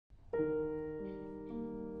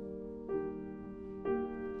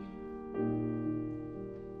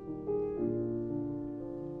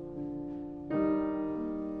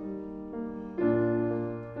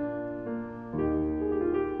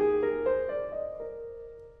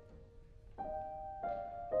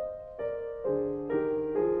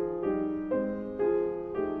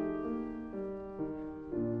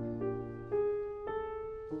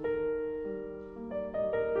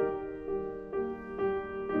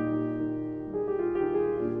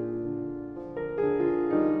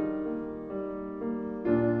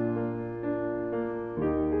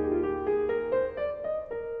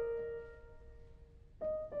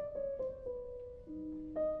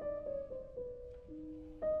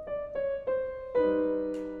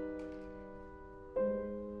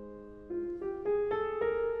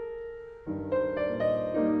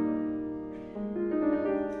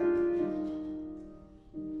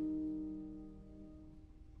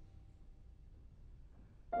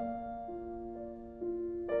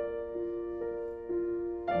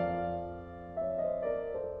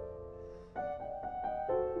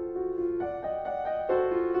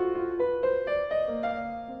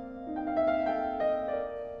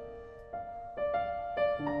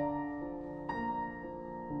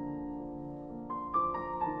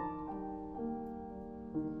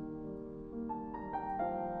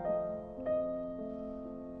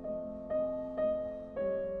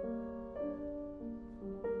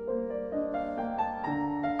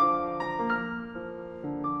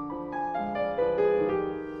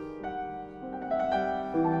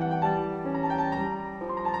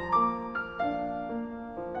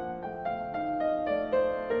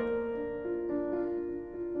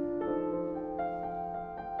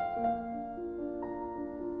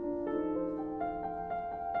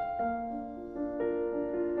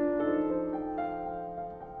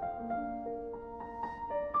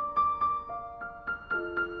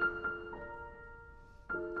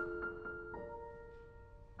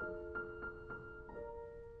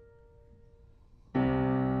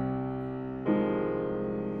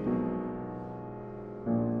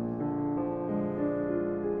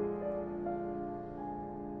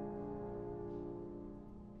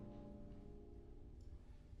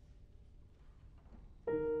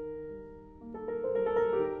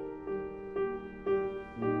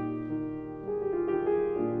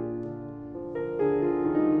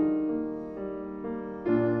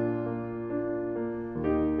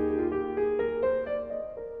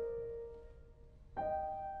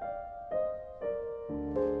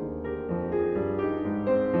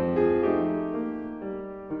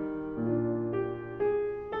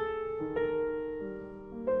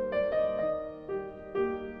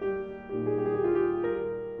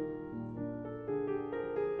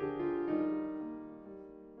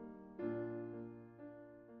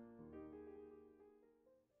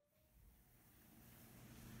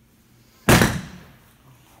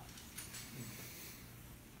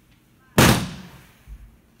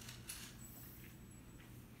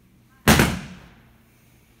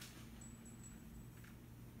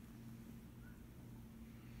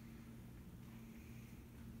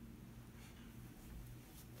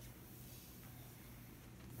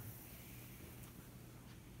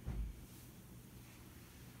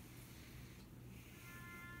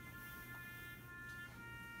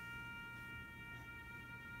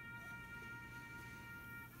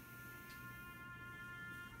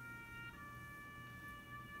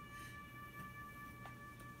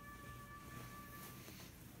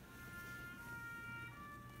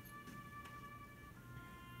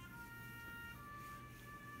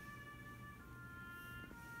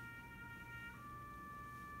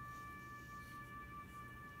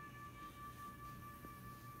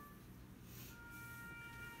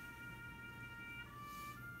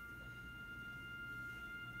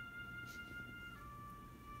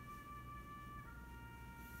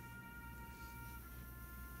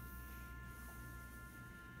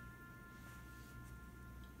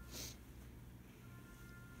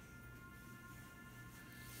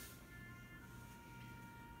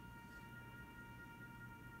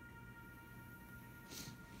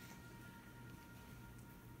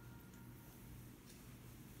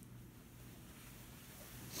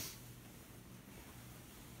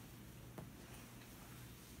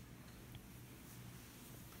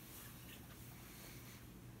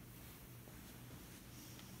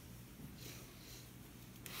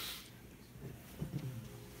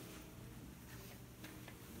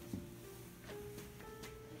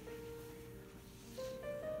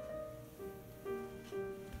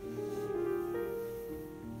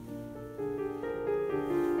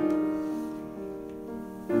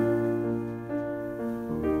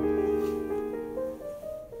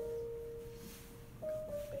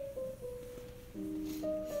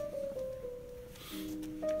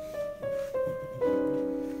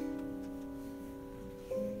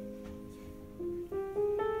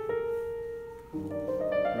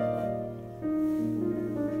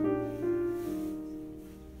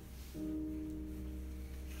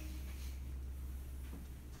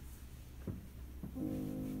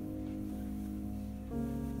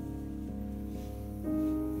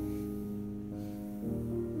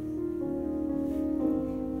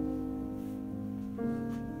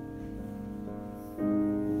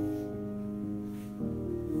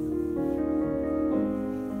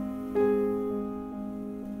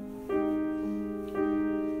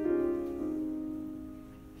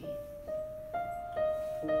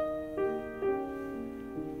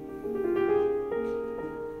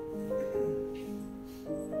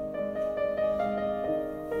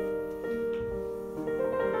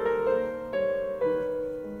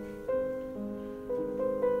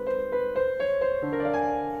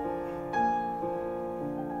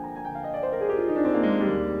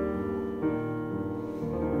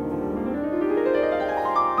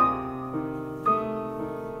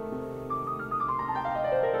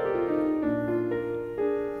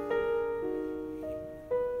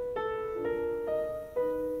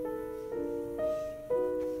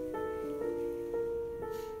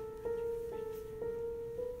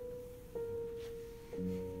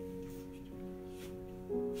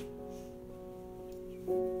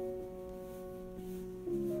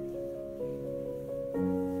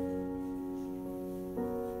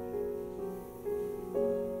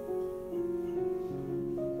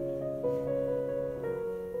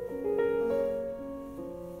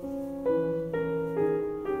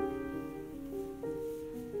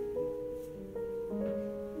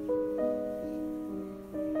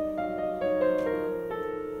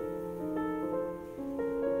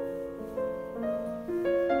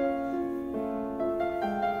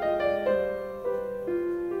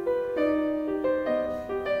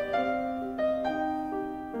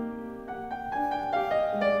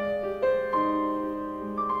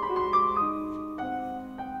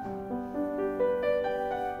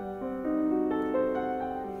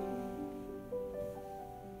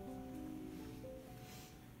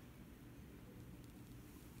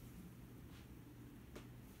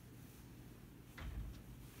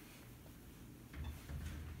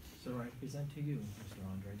Sir, I present to you Mr.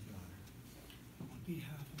 Andre's daughter. On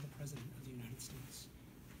behalf of the President of the United States,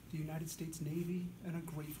 the United States Navy, and a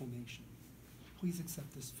grateful nation, please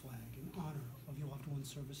accept this flag in honor of your loved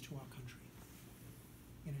one's service to our country.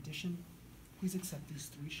 In addition, please accept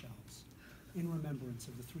these 3 shells in remembrance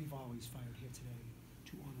of the 3 volleys fired here today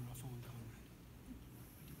to honor our fallen comrade.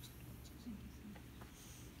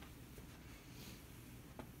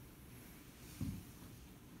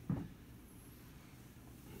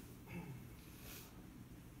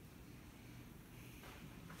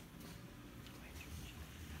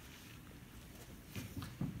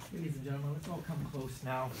 Ladies and gentlemen, let's all come close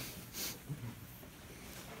now.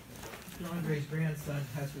 Mr. Andre's grandson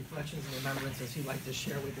has reflections and remembrances he'd like to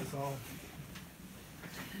share with us all.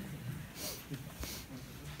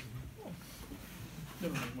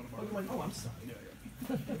 Oh, I'm sorry.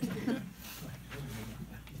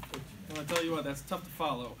 Well, I tell you what, that's tough to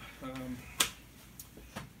follow.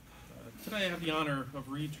 Today I have the honor of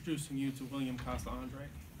reintroducing you to William Costa Andre,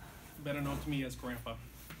 better known to me as Grandpa.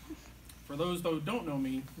 For those who don't know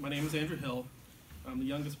me, my name is Andrew Hill. I'm the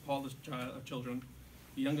youngest of Paula's children,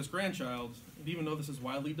 the youngest grandchild, and even though this is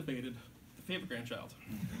widely debated, the favorite grandchild.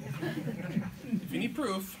 If you need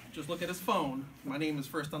proof, just look at his phone. My name is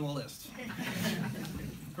first on the list.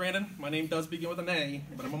 Granted, my name does begin with an A,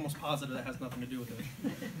 but I'm almost positive that has nothing to do with it.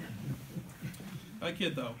 I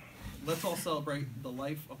kid though. Let's all celebrate the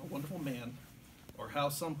life of a wonderful man, or how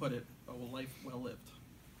some put it, a life well lived.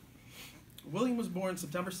 William was born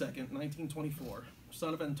September 2nd, 1924,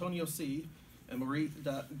 son of Antonio C. and Maria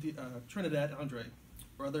Trinidad Andre,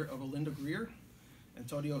 brother of Olinda Greer,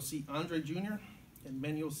 Antonio C. Andre Jr., and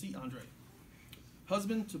Manuel C. Andre.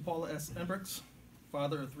 Husband to Paula S. Embrix,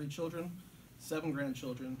 father of 3 children, 7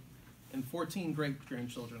 grandchildren, and 14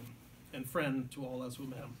 great-grandchildren, and friend to all us who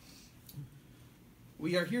met him.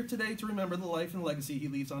 We are here today to remember the life and legacy he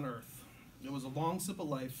leaves on earth. It was a long, simple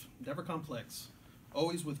life, never complex,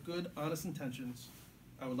 always with good, honest intentions.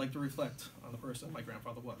 I would like to reflect on the person my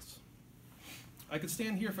grandfather was. I could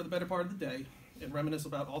stand here for the better part of the day and reminisce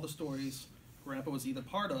about all the stories Grandpa was either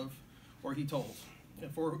part of or he told. And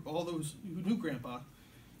for all those who knew Grandpa,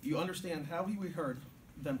 you understand how we heard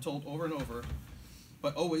them told over and over,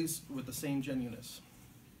 but always with the same genuineness.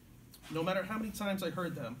 No matter how many times I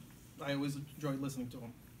heard them, I always enjoyed listening to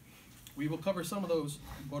them. We will cover some of those,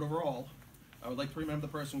 but overall, I would like to remember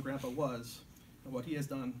the person Grandpa was and what he has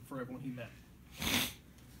done for everyone he met.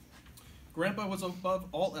 Grandpa was above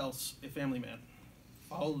all else a family man,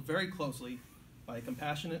 followed very closely by a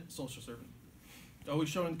compassionate social servant, always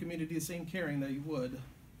showing the community the same caring that he would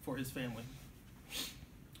for his family.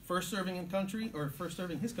 First serving his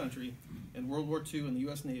country in World War II in the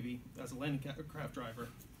U.S. Navy as a landing craft driver,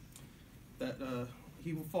 that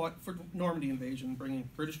he fought for Normandy invasion, bringing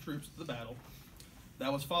British troops to the battle.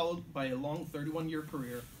 That was followed by a long 31-year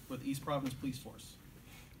career with East Providence Police Force.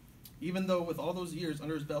 Even though with all those years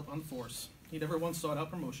under his belt on the force, he never once sought out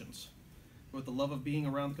promotions. With the love of being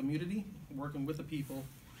around the community, working with the people,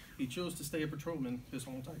 he chose to stay a patrolman his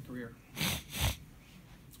whole entire career.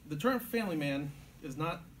 The term family man is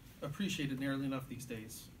not appreciated nearly enough these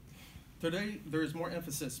days. Today, there is more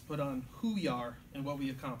emphasis put on who we are and what we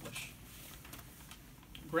accomplish.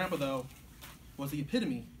 Grandpa, though, was the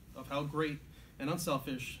epitome of how great and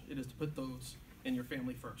unselfish it is to put those in your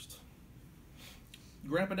family first.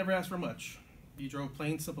 Grandpa never asked for much. He drove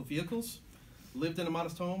plain, simple vehicles, lived in a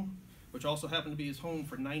modest home, which also happened to be his home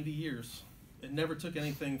for 90 years, and never took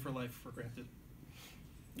anything for life for granted.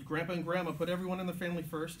 Grandpa and Grandma put everyone in the family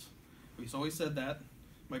first. We've always said that.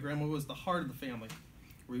 My grandma was the heart of the family.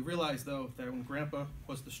 We realized, though, that when Grandpa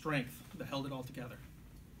was the strength that held it all together.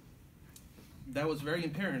 That was very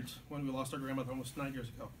apparent when we lost our grandmother almost 9 years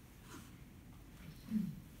ago.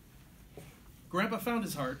 Grandpa found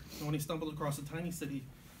his heart when he stumbled across the tiny city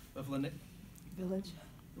of Lenay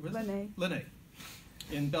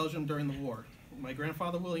in Belgium during the war. My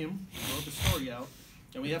grandfather William wrote the story out,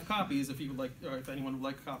 and we have copies if you would like, or if anyone would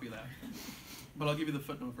like a copy of that. But I'll give you the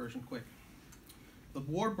footnote version quick. The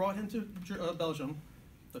war brought him to Belgium.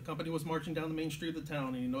 The company was marching down the main street of the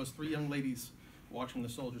town, and he noticed 3 young ladies watching the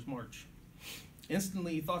soldiers march.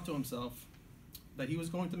 Instantly, he thought to himself that he was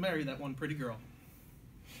going to marry that one pretty girl.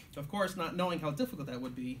 Of course, not knowing how difficult that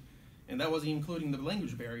would be, and that wasn't including the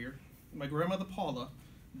language barrier, my grandmother Paula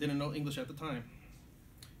didn't know English at the time.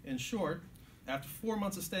 In short, after 4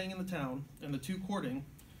 months of staying in the town and the 2 courting,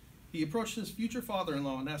 he approached his future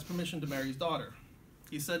father-in-law and asked permission to marry his daughter.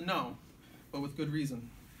 He said no, but with good reason.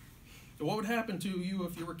 What would happen to you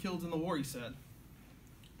if you were killed in the war, he said.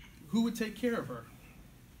 Who would take care of her?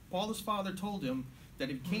 Paula's father told him that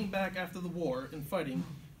if he came back after the war and fighting,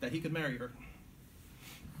 that he could marry her.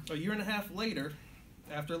 A year and a half later,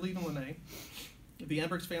 after leaving Lene, the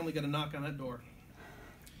Embers family got a knock on that door.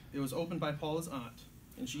 It was opened by Paula's aunt,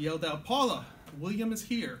 and she yelled out, "Paula, William is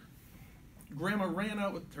here." Grandma ran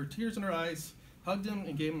out with her tears in her eyes, hugged him,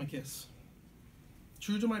 and gave him a kiss.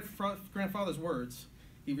 True to my grandfather's words,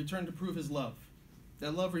 he returned to prove his love.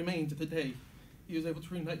 That love remained to the day he was able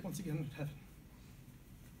to reunite once again in heaven.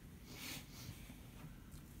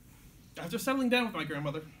 After settling down with my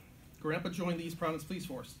grandmother, Grandpa joined the East Providence Police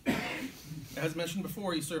Force. As mentioned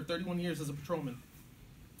before, he served 31 years as a patrolman.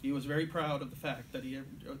 He was very proud of the fact that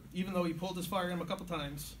even though he pulled his firearm a couple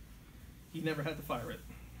times, he never had to fire it.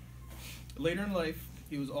 Later in life,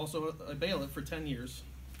 he was also a bailiff for 10 years,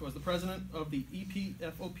 was the president of the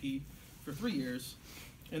EPFOP for 3 years,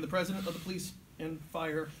 and the president of the Police and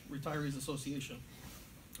Fire Retirees Association.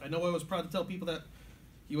 I know I was proud to tell people that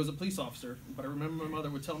he was a police officer, but I remember my mother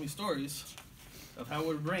would tell me stories of how it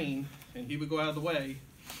would rain, and he would go out of the way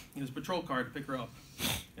in his patrol car to pick her up,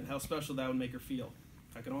 and how special that would make her feel.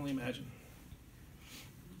 I can only imagine.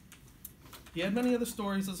 He had many other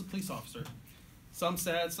stories as a police officer, some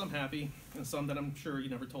sad, some happy, and some that I'm sure he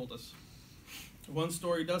never told us. One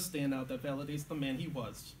story does stand out that validates the man he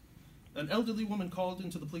was. An elderly woman called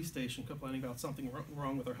into the police station complaining about something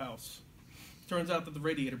wrong with her house. Turns out that the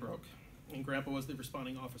radiator broke, and Grandpa was the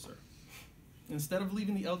responding officer. Instead of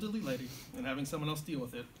leaving the elderly lady and having someone else deal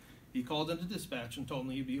with it, he called into dispatch and told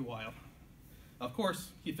me he'd be a while. Of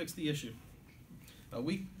course, he fixed the issue. A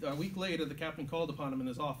week later, the captain called upon him in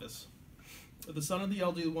his office. The son of the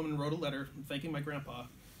elderly woman wrote a letter thanking my grandpa,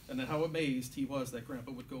 and how amazed he was that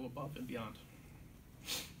Grandpa would go above and beyond.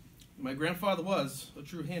 My grandfather was a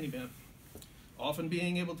true handyman, often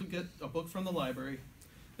being able to get a book from the library,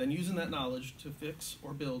 then using that knowledge to fix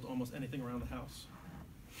or build almost anything around the house.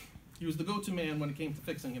 He was the go-to man when it came to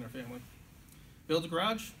fixing in our family. Build a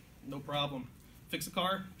garage? No problem. Fix a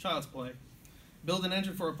car? Child's play. Build an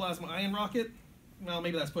engine for a plasma ion rocket? Well,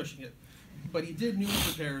 maybe that's pushing it. But he did numerous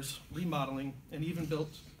repairs, remodeling, and even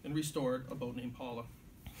built and restored a boat named Paula.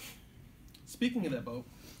 Speaking of that boat,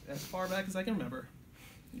 as far back as I can remember,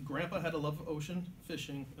 Grandpa had a love of ocean,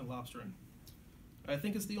 fishing, and lobstering. I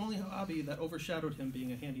think it's the only hobby that overshadowed him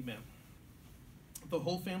being a handyman. The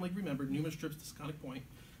whole family remembered numerous trips to Sconic Point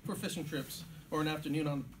for fishing trips or an afternoon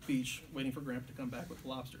on the beach waiting for Grandpa to come back with the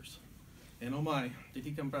lobsters. And oh my, did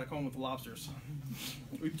he come back home with the lobsters.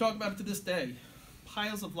 We talk about it to this day.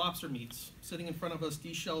 Piles of lobster meats sitting in front of us,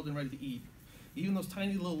 deshelled and ready to eat. Even those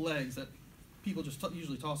tiny little legs that people just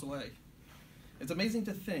usually toss away. It's amazing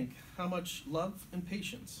to think how much love and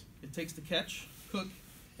patience it takes to catch, cook,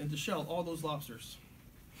 and to shell all those lobsters.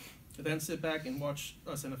 And then sit back and watch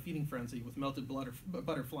us in a feeding frenzy with melted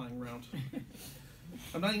butter flying around.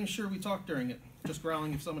 I'm not even sure we talked during it, just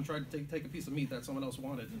growling if someone tried to take a piece of meat that someone else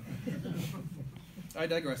wanted. I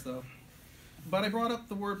digress, though. But I brought up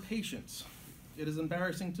the word patience. It is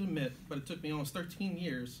embarrassing to admit, but it took me almost 13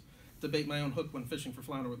 years to bait my own hook when fishing for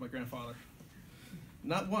flounder with my grandfather.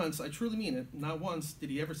 Not once, I truly mean it, not once did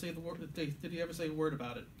he ever say a word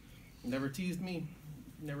about it. He never teased me,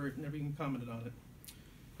 never even commented on it.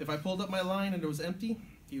 If I pulled up my line and it was empty,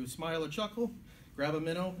 he would smile or chuckle, grab a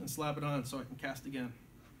minnow, and slap it on so I can cast again.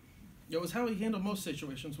 It was how he handled most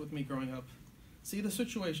situations with me growing up. See the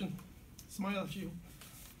situation, smile at you,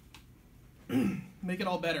 make it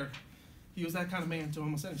all better. He was that kind of man to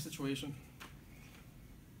almost any situation.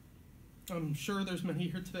 I'm sure there's many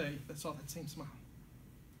here today that saw that same smile.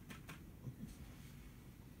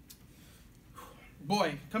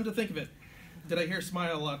 Boy, come to think of it, did I hear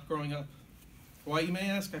smile a lot growing up? Why, you may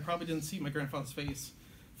ask, I probably didn't see my grandfather's face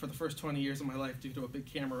for the first 20 years of my life due to a big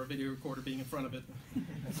camera or video recorder being in front of it.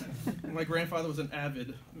 My grandfather was an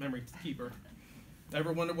avid memory keeper.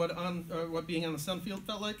 Ever wondered what being on the sun field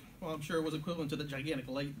felt like? Well, I'm sure it was equivalent to the gigantic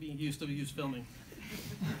light being used to use filming.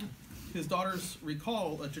 His daughters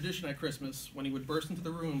recall a tradition at Christmas when he would burst into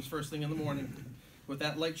the rooms first thing in the morning with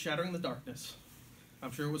that light shattering the darkness.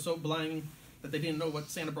 I'm sure it was so blinding that they didn't know what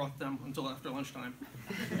Santa brought them until after lunchtime.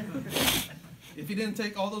 If he didn't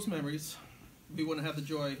take all those memories, we wouldn't have the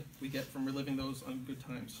joy we get from reliving those on good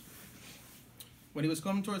times. When he was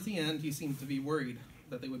coming towards the end, he seemed to be worried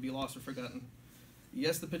that they would be lost or forgotten.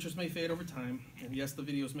 Yes, the pictures may fade over time, and yes, the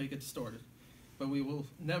videos may get distorted, but we will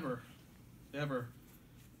never, ever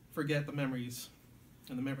forget the memories,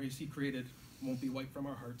 and the memories he created won't be wiped from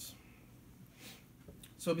our hearts.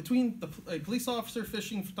 So between a police officer,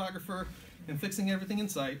 fishing, photographer, and fixing everything in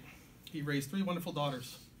sight, he raised 3 wonderful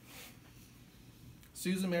daughters,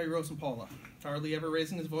 Susan, Maryrose, and Paula, hardly ever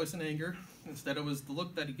raising his voice in anger. Instead, it was the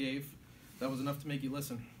look that he gave that was enough to make you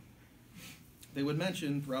listen. They would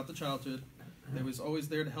mention throughout the childhood that he was always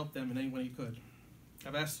there to help them in any way he could.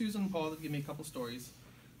 I've asked Susan and Paula to give me a couple stories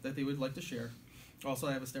that they would like to share. Also,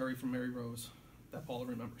 I have a story from Maryrose that Paula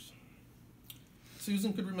remembers.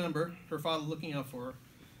 Susan could remember her father looking out for her.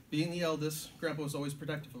 Being the eldest, Grandpa was always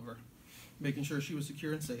protective of her, making sure she was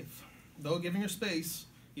secure and safe. Though giving her space,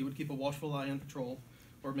 he would keep a watchful eye on patrol,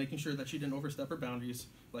 or making sure that she didn't overstep her boundaries,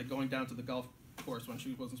 like going down to the golf course when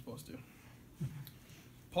she wasn't supposed to.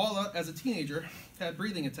 Paula, as a teenager, had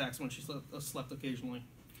breathing attacks when she slept occasionally.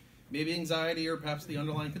 Maybe anxiety or perhaps the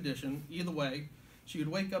underlying condition. Either way, she would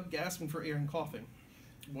wake up gasping for air and coughing.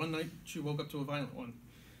 One night, she woke up to a violent one.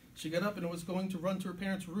 She got up and was going to run to her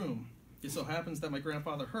parents' room. It so happens that my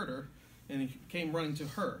grandfather heard her, and he came running to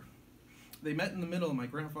her. They met in the middle, and my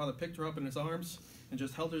grandfather picked her up in his arms and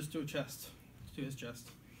just held her to his chest.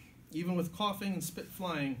 Even with coughing and spit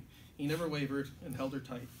flying, he never wavered and held her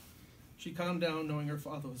tight. She calmed down knowing her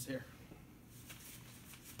father was there.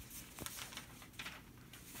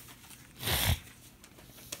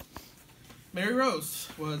 Maryrose,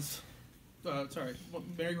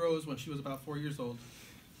 when she was about 4 years old,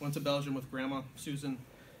 went to Belgium with Grandma, Susan,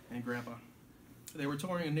 and Grandpa. They were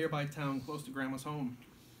touring a nearby town close to Grandma's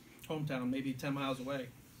hometown, maybe 10 miles away.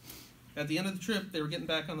 At the end of the trip, they were getting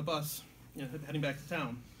back on the bus, heading back to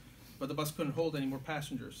town, but the bus couldn't hold any more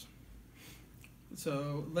passengers.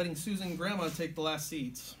 So, letting Susan and Grandma take the last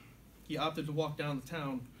seats, he opted to walk down the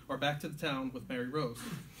town, or back to the town with Maryrose.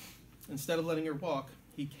 Instead of letting her walk,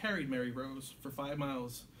 he carried Maryrose for 5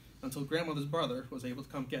 miles until Grandmother's brother was able to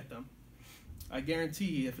come get them. I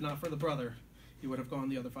guarantee, if not for the brother, he would have gone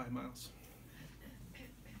the other 5 miles.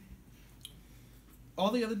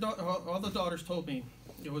 All the daughters told me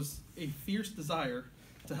it was a fierce desire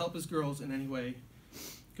to help his girls in any way.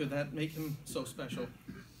 Could that make him so special?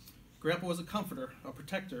 Grandpa was a comforter, a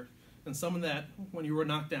protector, and someone that, when you were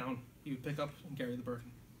knocked down, he would pick up and carry the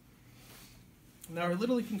burden. Now, I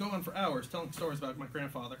literally can go on for hours telling stories about my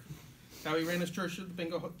grandfather, how he ran his church's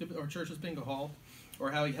bingo hall, or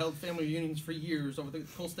how he held family reunions for years over the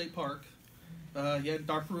Cool State Park. He had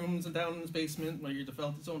dark rooms and down in his basement where he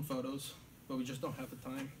developed his own photos, but we just don't have the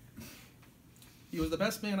time. He was the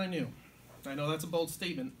best man I knew. I know that's a bold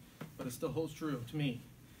statement, but it still holds true to me,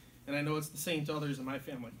 and I know it's the same to others in my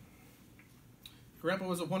family. Grandpa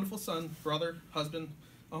was a wonderful son, brother, husband,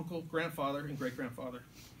 uncle, grandfather, and great-grandfather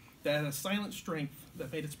that had a silent strength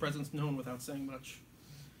that made its presence known without saying much.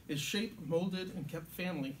 His shape molded and kept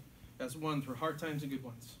family as one through hard times and good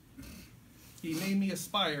ones. He made me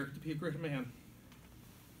aspire to be a greater man.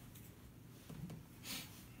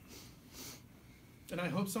 And I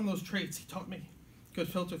hope some of those traits he taught me could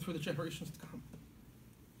filter through the generations to come.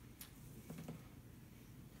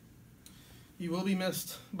 He will be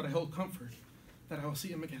missed, but I hold comfort that I will see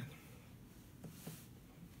him again.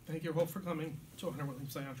 Thank you all for coming to honor William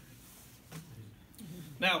St. Andre.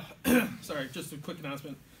 Now, sorry, just a quick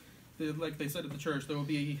announcement. Like they said at the church, there will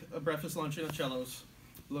be a breakfast lunch in Cello's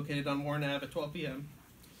located on Warren Ave at 12 p.m.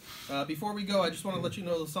 Before we go, I just want to let you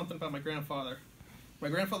know something about my grandfather. My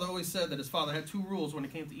grandfather always said that his father had 2 rules when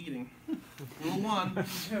it came to eating. Rule 1,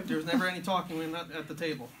 there was never any talking when not at the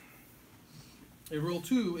table. And rule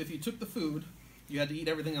 2, if you took the food, you had to eat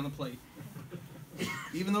everything on the plate.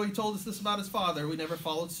 Even though he told us this about his father, we never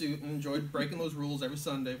followed suit and enjoyed breaking those rules every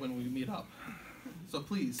Sunday when we meet up. So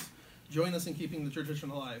please, join us in keeping the tradition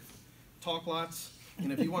alive. Talk lots,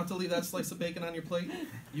 and if you want to leave that slice of bacon on your plate,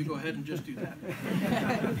 you go ahead and just do that.